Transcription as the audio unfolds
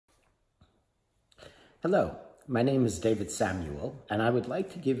Hello, my name is David Samuel, and I would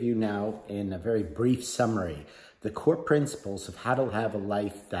like to give you now, in a very brief summary, the core principles of how to have a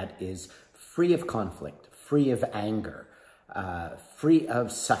life that is free of conflict, free of anger, free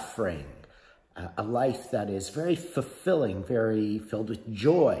of suffering, a life that is very fulfilling, very filled with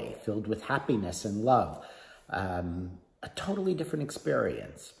joy, filled with happiness and love, a totally different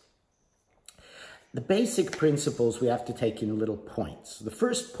experience. The basic principles we have to take in little points. The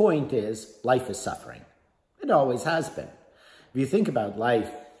first point is life is suffering. It always has been. If you think about life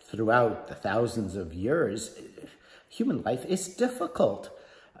throughout the thousands of years, human life is difficult,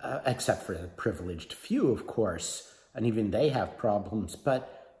 except for the privileged few, of course, and even they have problems.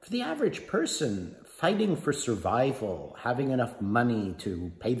 But for the average person, fighting for survival, having enough money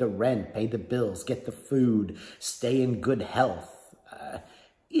to pay the rent, pay the bills, get the food, stay in good health,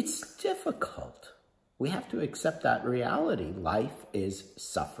 it's difficult. We have to accept that reality. Life is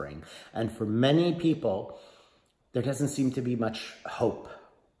suffering. And for many people, there doesn't seem to be much hope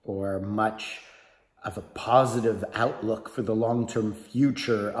or much of a positive outlook for the long-term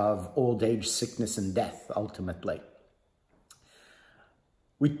future of old age, sickness, and death, ultimately.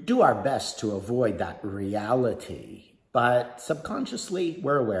 We do our best to avoid that reality, but subconsciously,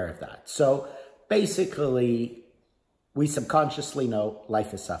 we're aware of that. So basically, we subconsciously know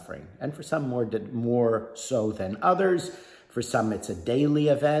life is suffering, and for some more so than others. For some, it's a daily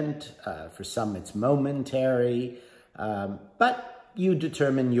event. For some, it's momentary. But you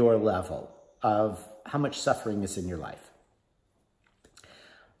determine your level of how much suffering is in your life.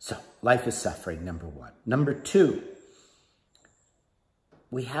 So, life is suffering, number one. Number two,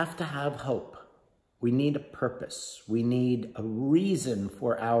 we have to have hope. We need a purpose. We need a reason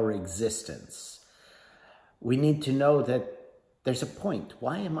for our existence. We need to know that there's a point.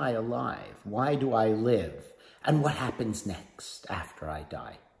 Why am I alive? Why do I live? And what happens next after I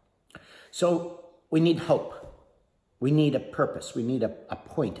die? So we need hope. We need a purpose. We need a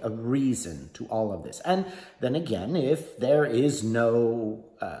point, a reason to all of this. And then again, if there is no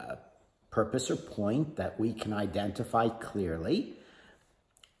purpose or point that we can identify clearly,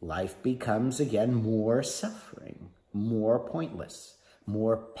 life becomes again more suffering, more pointless,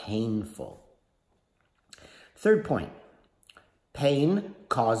 more painful. Third point, pain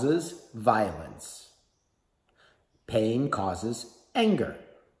causes violence. Pain causes anger.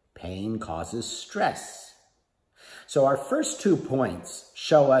 Pain causes stress. So our first 2 points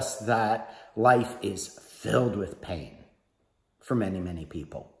show us that life is filled with pain for many, many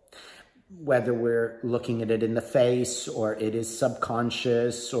people. Whether we're looking at it in the face, or it is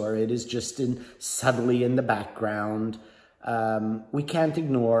subconscious, or it is just subtly in the background, we can't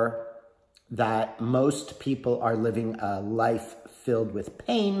ignore that most people are living a life filled with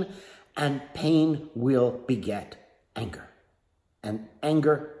pain, and pain will beget anger. And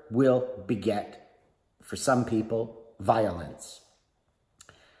anger will beget, for some people, violence.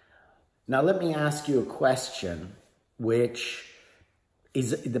 Now, let me ask you a question which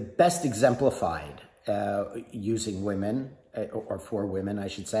is the best exemplified using women, or for women, I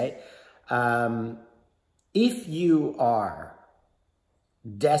should say. If you are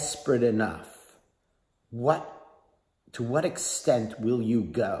desperate enough, to what extent will you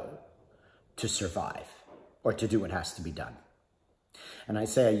go to survive or to do what has to be done? And I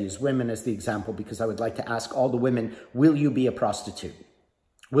say I use women as the example because I would like to ask all the women, will you be a prostitute?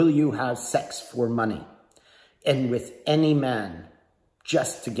 Will you have sex for money and with any man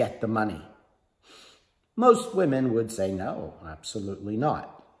just to get the money? Most women would say no, absolutely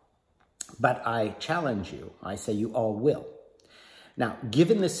not. But I challenge you. I say you all will. Now,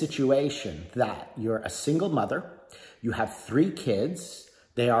 given the situation that you're a single mother, you have 3 kids,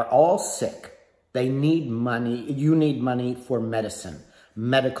 they are all sick, they need money, you need money for medicine,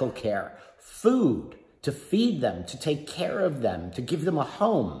 medical care, food, to feed them, to take care of them, to give them a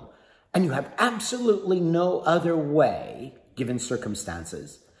home, and you have absolutely no other way, given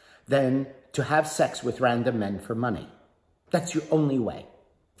circumstances, than to have sex with random men for money. That's your only way.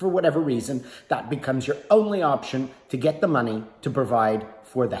 For whatever reason, that becomes your only option to get the money to provide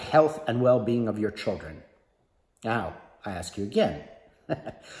for the health and well-being of your children. Now, I ask you again,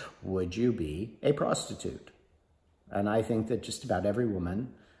 would you be a prostitute? And I think that just about every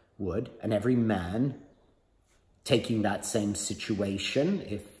woman would, and every man taking that same situation,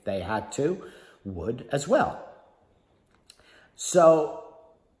 if they had to, would as well. So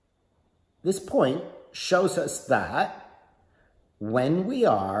this point shows us that when we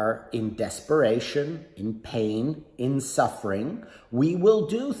are in desperation, in pain, in suffering, we will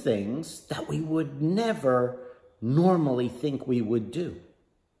do things that we would never normally think we would do.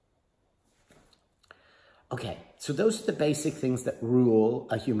 Okay, so those are the basic things that rule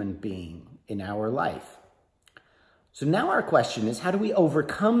a human being in our life. So now our question is, how do we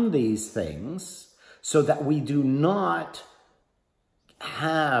overcome these things so that we do not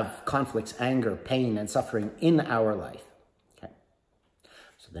have conflicts, anger, pain, and suffering in our life? Okay.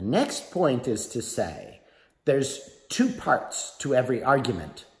 So the next point is to say there's two parts to every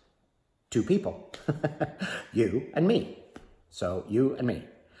argument. Two people, you and me. So you and me.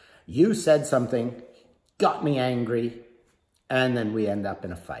 You said something, got me angry, and then we end up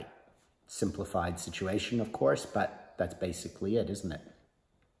in a fight. Simplified situation, of course, but that's basically it, isn't it?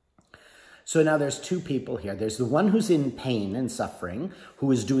 So now there's two people here. There's the one who's in pain and suffering,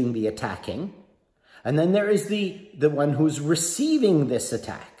 who is doing the attacking. And then there is the one who's receiving this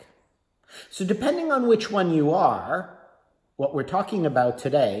attack. So depending on which one you are, what we're talking about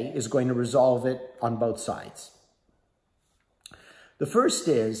today is going to resolve it on both sides. The first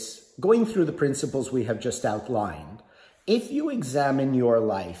is, going through the principles we have just outlined, if you examine your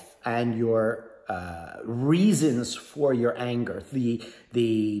life and your reasons for your anger,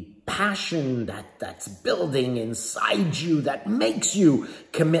 the passion that's building inside you that makes you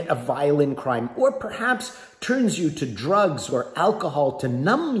commit a violent crime, or perhaps turns you to drugs or alcohol to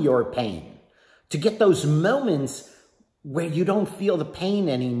numb your pain, to get those moments where you don't feel the pain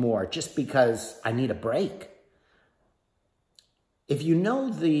anymore just because I need a break. If you know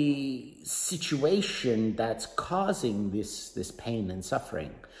the situation that's causing this pain and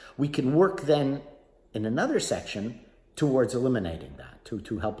suffering, we can work then in another section towards eliminating that,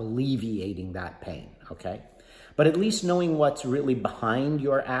 to help alleviating that pain, okay? But at least knowing what's really behind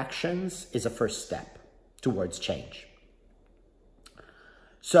your actions is a first step towards change.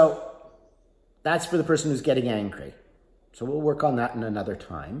 So that's for the person who's getting angry. So we'll work on that in another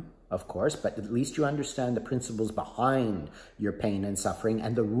time, of course, but at least you understand the principles behind your pain and suffering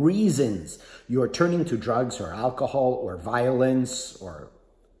and the reasons you're turning to drugs or alcohol or violence or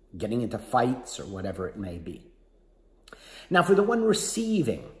getting into fights or whatever it may be. Now, for the one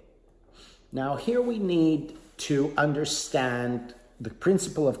receiving, now here we need to understand the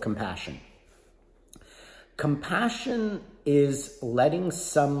principle of compassion. Compassion is letting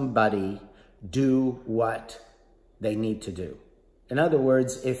somebody do what they need to do. In other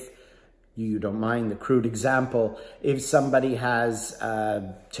words, if you don't mind the crude example, if somebody has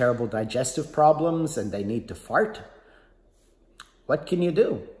terrible digestive problems and they need to fart, what can you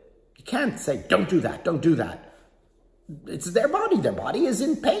do? You can't say, don't do that, don't do that. It's their body. Their body is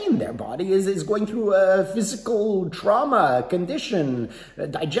in pain. Their body is going through a physical trauma condition,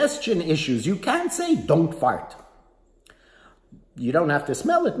 digestion issues. You can't say, don't fart. You don't have to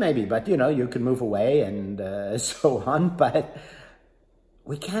smell it maybe, but you know, you can move away and so on. But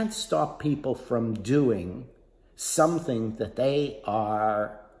we can't stop people from doing something that they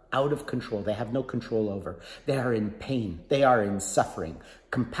are out of control. They have no control over. They are in pain. They are in suffering.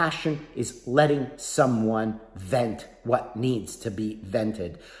 Compassion is letting someone vent what needs to be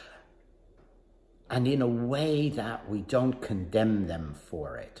vented. And in a way that we don't condemn them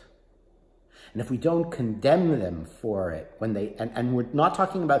for it. And if we don't condemn them for it, when they, and we're not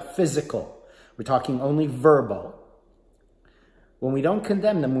talking about physical, we're talking only verbal. When we don't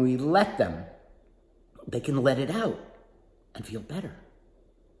condemn them, when we let them, they can let it out and feel better.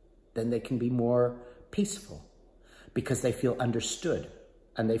 Then they can be more peaceful because they feel understood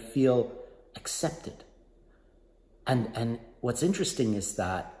and they feel accepted. And what's interesting is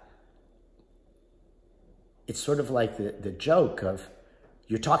that it's sort of like the joke of,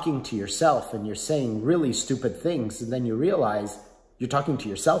 you're talking to yourself and you're saying really stupid things, and then you realize you're talking to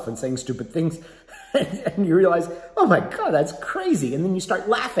yourself and saying stupid things, and you realize, oh my God, that's crazy. And then you start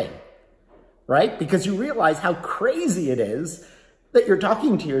laughing, right? Because you realize how crazy it is that you're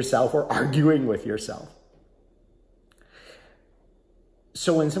talking to yourself or arguing with yourself.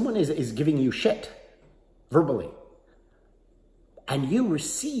 So when someone is giving you shit verbally, and you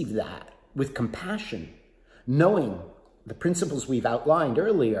receive that with compassion, knowing the principles we've outlined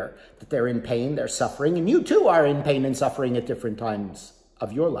earlier, that they're in pain, they're suffering, and you too are in pain and suffering at different times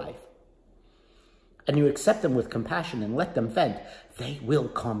of your life, and you accept them with compassion and let them vent, they will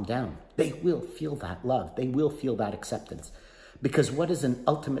calm down. They will feel that love. They will feel that acceptance. Because what is an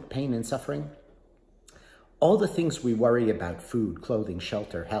ultimate pain and suffering? All the things we worry about, food, clothing,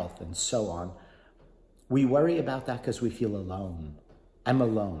 shelter, health, and so on, we worry about that because we feel alone. I'm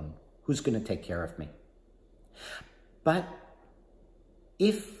alone. Who's going to take care of me? But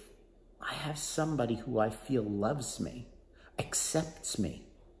if I have somebody who I feel loves me, accepts me,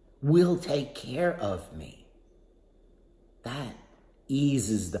 will take care of me, that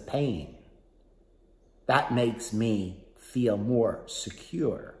eases the pain. That makes me feel more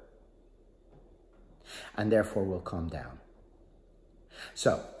secure, and therefore will calm down.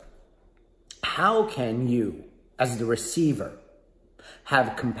 So how can you, as the receiver,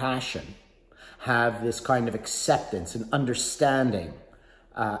 have compassion, have this kind of acceptance and understanding,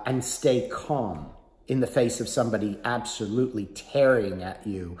 and stay calm in the face of somebody absolutely tearing at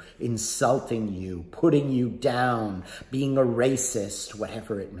you, insulting you, putting you down, being a racist,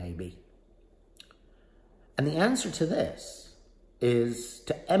 whatever it may be? And the answer to this is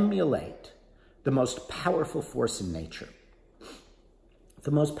to emulate the most powerful force in nature. The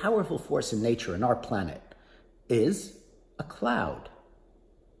most powerful force in nature, in our planet, is a cloud.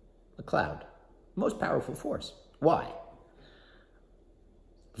 A cloud. Most powerful force. Why?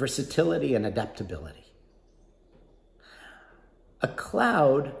 Versatility and adaptability. A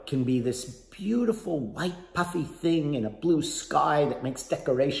cloud can be this beautiful white puffy thing in a blue sky that makes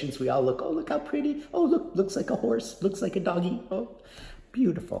decorations. We all look, oh, look how pretty. Oh, look, looks like a horse, looks like a doggy. Oh,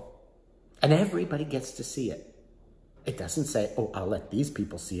 beautiful. And everybody gets to see it. It doesn't say, oh, I'll let these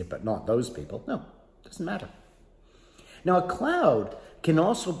people see it, but not those people. No, it doesn't matter. Now, a cloud can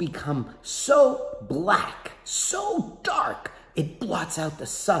also become so black, so dark, it blots out the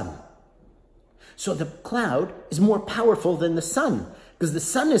sun. So the cloud is more powerful than the sun, because the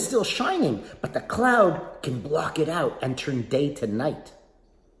sun is still shining, but the cloud can block it out and turn day to night.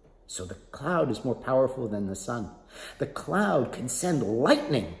 So the cloud is more powerful than the sun. The cloud can send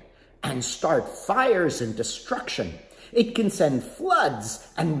lightning and start fires and destruction. It can send floods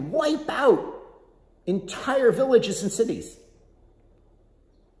and wipe out entire villages and cities.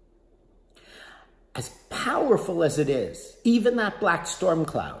 As powerful as it is, even that black storm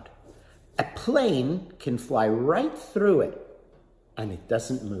cloud, a plane can fly right through it and it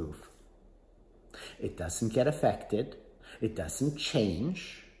doesn't move. It doesn't get affected, it doesn't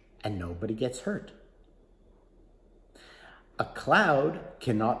change, and nobody gets hurt. A cloud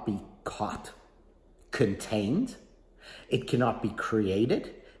cannot be caught, contained, it cannot be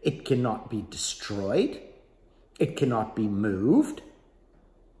created, it cannot be destroyed, it cannot be moved.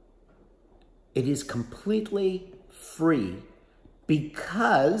 It is completely free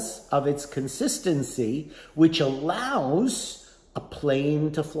because of its consistency, which allows a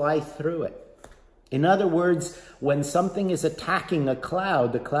plane to fly through it. In other words, when something is attacking a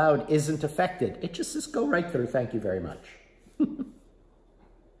cloud, the cloud isn't affected. It just says, go right through, thank you very much.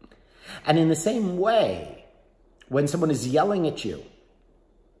 And in the same way, when someone is yelling at you,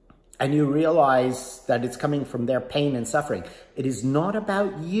 and you realize that it's coming from their pain and suffering, it is not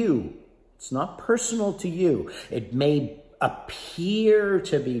about you. It's not personal to you. It may appear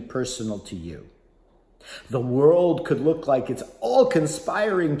to be personal to you. The world could look like it's all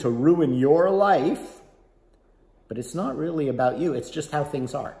conspiring to ruin your life, but it's not really about you. It's just how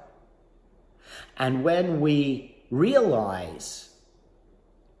things are. And when we realize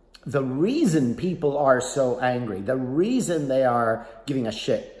the reason people are so angry, the reason they are giving a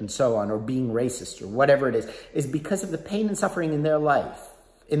shit and so on, or being racist or whatever it is because of the pain and suffering in their life,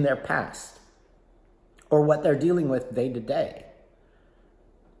 in their past, or what they're dealing with day to day.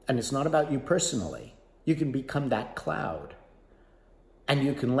 And it's not about you personally. You can become that cloud and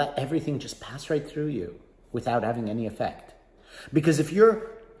you can let everything just pass right through you without having any effect. Because if you're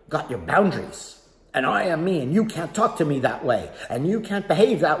got your boundaries, and I am me, and you can't talk to me that way, and you can't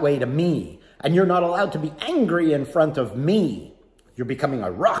behave that way to me, and you're not allowed to be angry in front of me, you're becoming a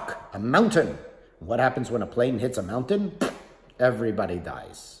rock, a mountain. What happens when a plane hits a mountain? Everybody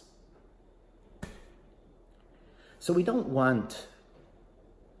dies. So we don't want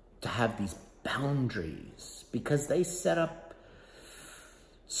to have these boundaries because they set up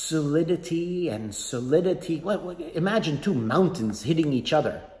solidity and solidity. Well, imagine two mountains hitting each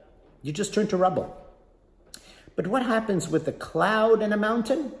other. You just turn to rubble. But what happens with the cloud and a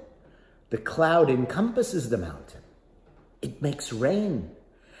mountain? The cloud encompasses the mountain. It makes rain.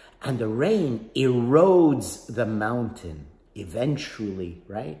 And the rain erodes the mountain eventually,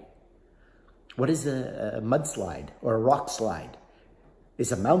 right? What is a mudslide or a rock slide?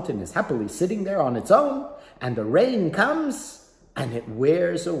 Is a mountain is happily sitting there on its own, and the rain comes and it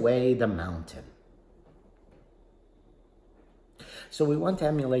wears away the mountain. So we want to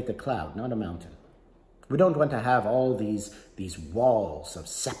emulate the cloud, not a mountain. We don't want to have all these walls of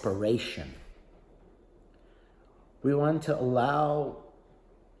separation. We want to allow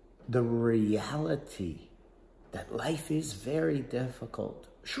the reality that life is very difficult.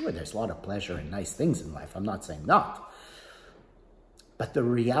 Sure, there's a lot of pleasure and nice things in life. I'm not saying not. But the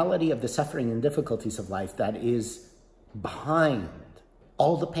reality of the suffering and difficulties of life that is behind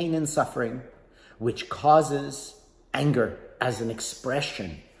all the pain and suffering, which causes anger as an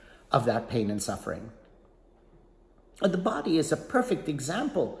expression of that pain and suffering. The body is a perfect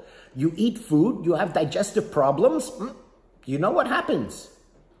example. You eat food, you have digestive problems, you know what happens.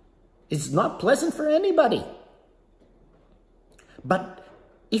 It's not pleasant for anybody. But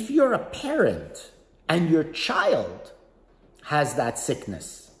if you're a parent and your child has that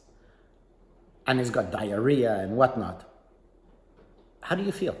sickness and has got diarrhea and whatnot, how do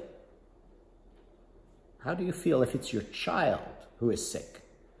you feel? How do you feel if it's your child who is sick?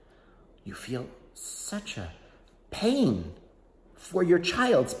 You feel such a pain for your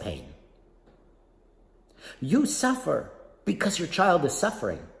child's pain. You suffer because your child is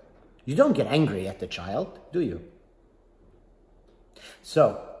suffering. You don't get angry at the child, do you?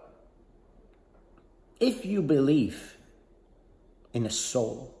 So, if you believe in a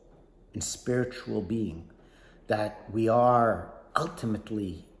soul, in spiritual being, that we are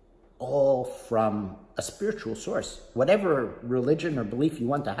ultimately all from a spiritual source, whatever religion or belief you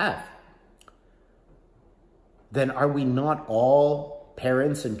want to have, then are we not all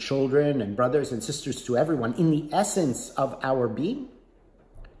parents and children and brothers and sisters to everyone in the essence of our being?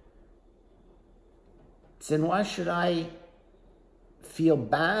 Then why should I feel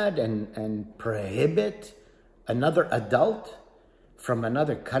bad and prohibit another adult from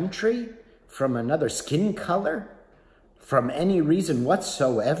another country, from another skin color, from any reason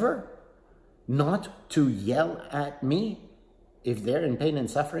whatsoever, not to yell at me if they're in pain and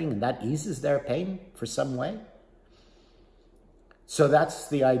suffering and that eases their pain for some way? So that's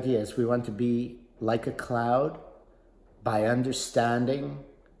the idea, is we want to be like a cloud by understanding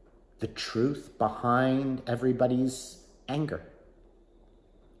the truth behind everybody's anger.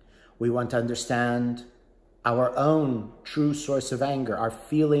 We want to understand our own true source of anger, our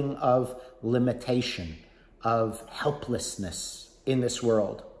feeling of limitation, of helplessness in this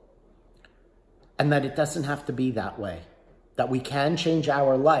world. And that it doesn't have to be that way. That we can change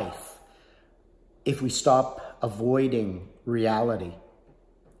our life if we stop avoiding reality.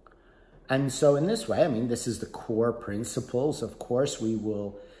 And so in this way, I mean, this is the core principles. Of course, we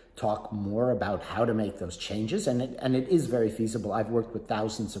will talk more about how to make those changes, and it is very feasible. I've worked with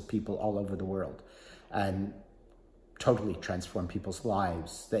thousands of people all over the world and totally transformed people's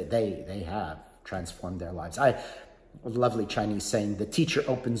lives. They have transformed their lives. A lovely Chinese saying, the teacher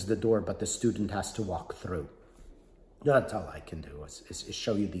opens the door, but the student has to walk through. That's all I can do is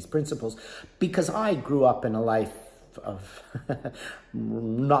show you these principles, because I grew up in a life of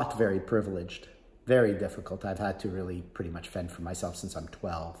not very privileged. Very difficult. I've had to really pretty much fend for myself since I'm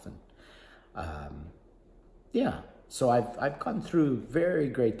 12. And yeah, so I've gone through very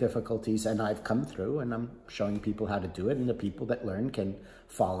great difficulties, and I've come through, and I'm showing people how to do it, and the people that learn can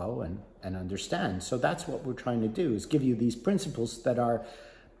follow and understand. So that's what we're trying to do, is give you these principles that are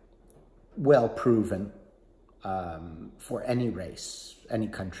well proven for any race, any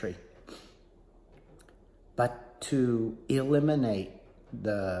country. But to eliminate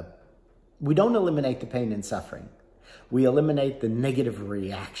we don't eliminate the pain and suffering. We eliminate the negative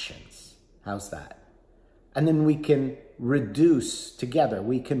reactions. How's that? And then we can reduce together.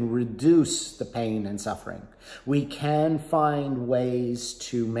 We can reduce the pain and suffering. We can find ways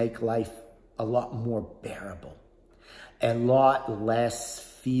to make life a lot more bearable, a lot less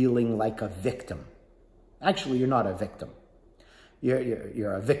feeling like a victim. Actually, you're not a victim.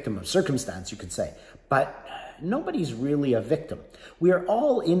 You're a victim of circumstance, you could say. But nobody's really a victim. We are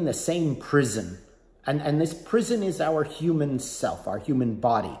all in the same prison. And this prison is our human self, our human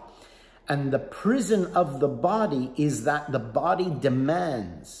body. And the prison of the body is that the body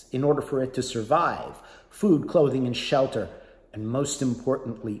demands, in order for it to survive, food, clothing, and shelter, and most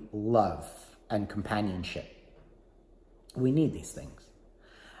importantly, love and companionship. We need these things.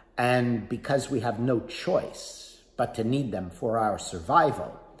 And because we have no choice but to need them for our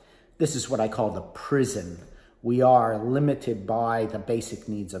survival, this is what I call the prison. We are limited by the basic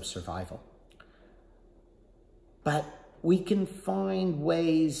needs of survival. But we can find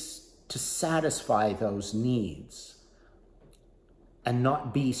ways to satisfy those needs and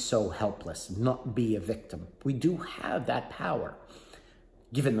not be so helpless, not be a victim. We do have that power,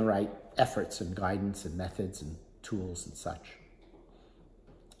 given the right efforts and guidance and methods and tools and such.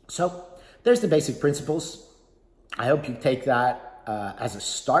 So there's the basic principles. I hope you take that as a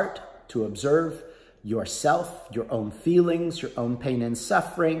start to observe yourself, your own feelings, your own pain and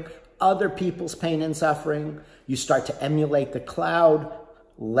suffering, other people's pain and suffering. You start to emulate the cloud.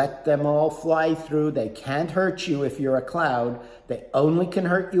 Let them all fly through. They can't hurt you if you're a cloud. They only can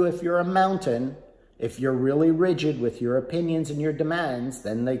hurt you if you're a mountain. If you're really rigid with your opinions and your demands,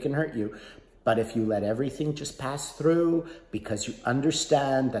 then they can hurt you. But if you let everything just pass through, because you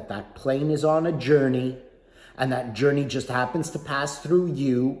understand that that plane is on a journey, and that journey just happens to pass through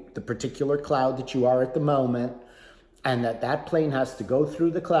you, the particular cloud that you are at the moment, and that plane has to go through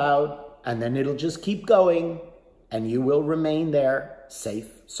the cloud, and then it'll just keep going, and you will remain there,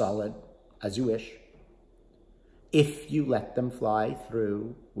 safe, solid as you wish. If you let them fly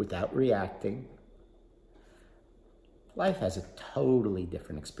through without reacting, life has a totally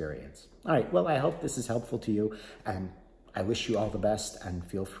different experience. All right, well, I hope this is helpful to you, and I wish you all the best, and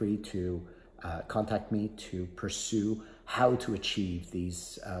feel free to contact me to pursue how to achieve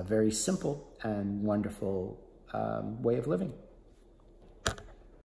these very simple and wonderful way of living.